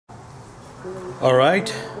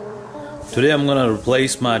Alright, today I'm gonna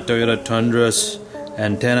replace my Toyota Tundra's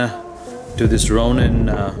antenna to this Ronin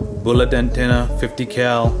bullet antenna, 50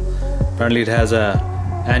 cal. Apparently it has a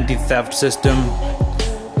anti-theft system,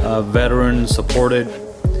 veteran supported,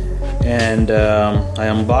 and I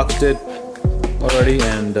unboxed it already,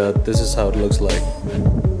 and this is how it looks like.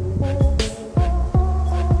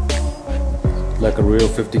 Like a real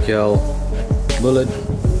 50 cal bullet.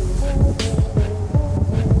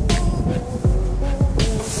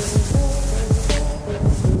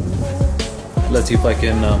 Let's see if I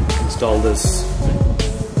can install this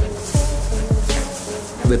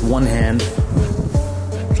with one hand.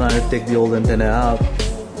 I'm trying to take the old antenna out.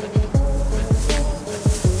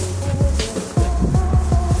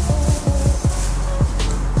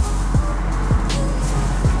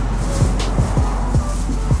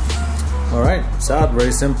 Alright, it's out.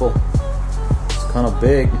 Very simple. It's kind of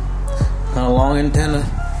big, kind of long antenna.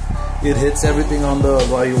 It hits everything on the,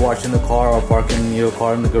 while you're washing the car or parking your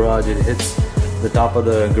car in the garage. It hits the top of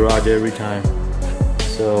the garage every time.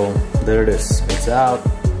 So there it is, it's out.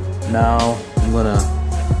 Now I'm gonna,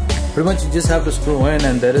 pretty much you just have to screw in,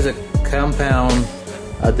 and there is a compound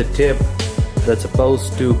at the tip that's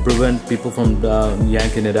supposed to prevent people from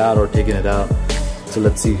yanking it out or taking it out. So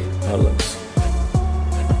let's see how it looks.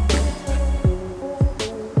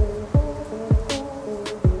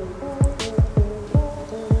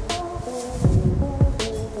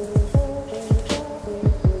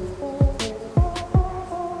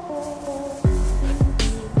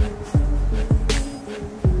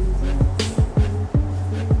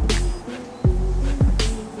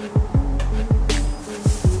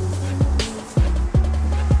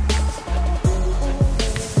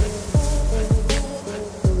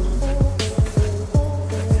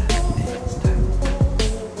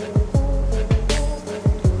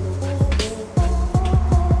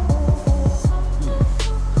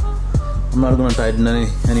 I'm not going to tighten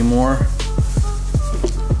anymore.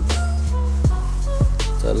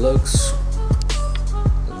 That looks.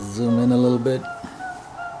 Zoom in a little bit.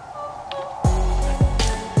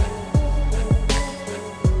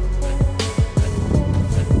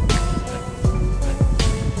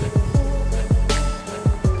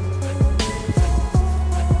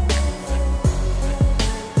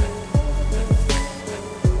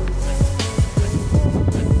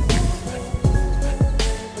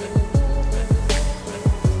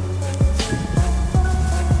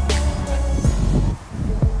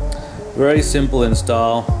 Very simple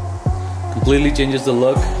install, completely changes the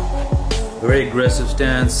look. Very aggressive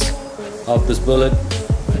stance of this bullet.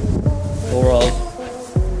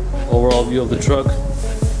 Overall view of the truck.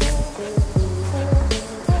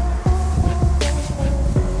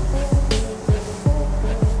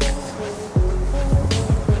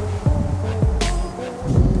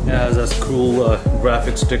 It has this cool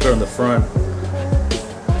graphic sticker on the front.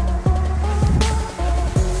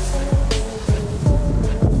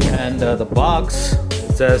 And the box,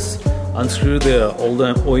 it says unscrew the old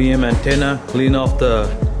OEM antenna, clean off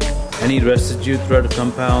any residue thread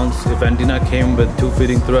compounds. If antenna came with 2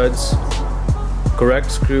 fitting threads,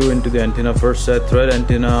 correct screw into the antenna first set, thread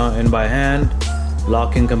antenna in by hand.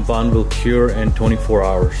 Locking compound will cure in 24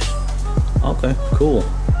 hours. Okay, cool.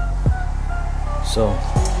 So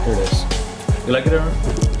here it is. You like it, Aaron?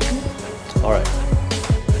 Alright.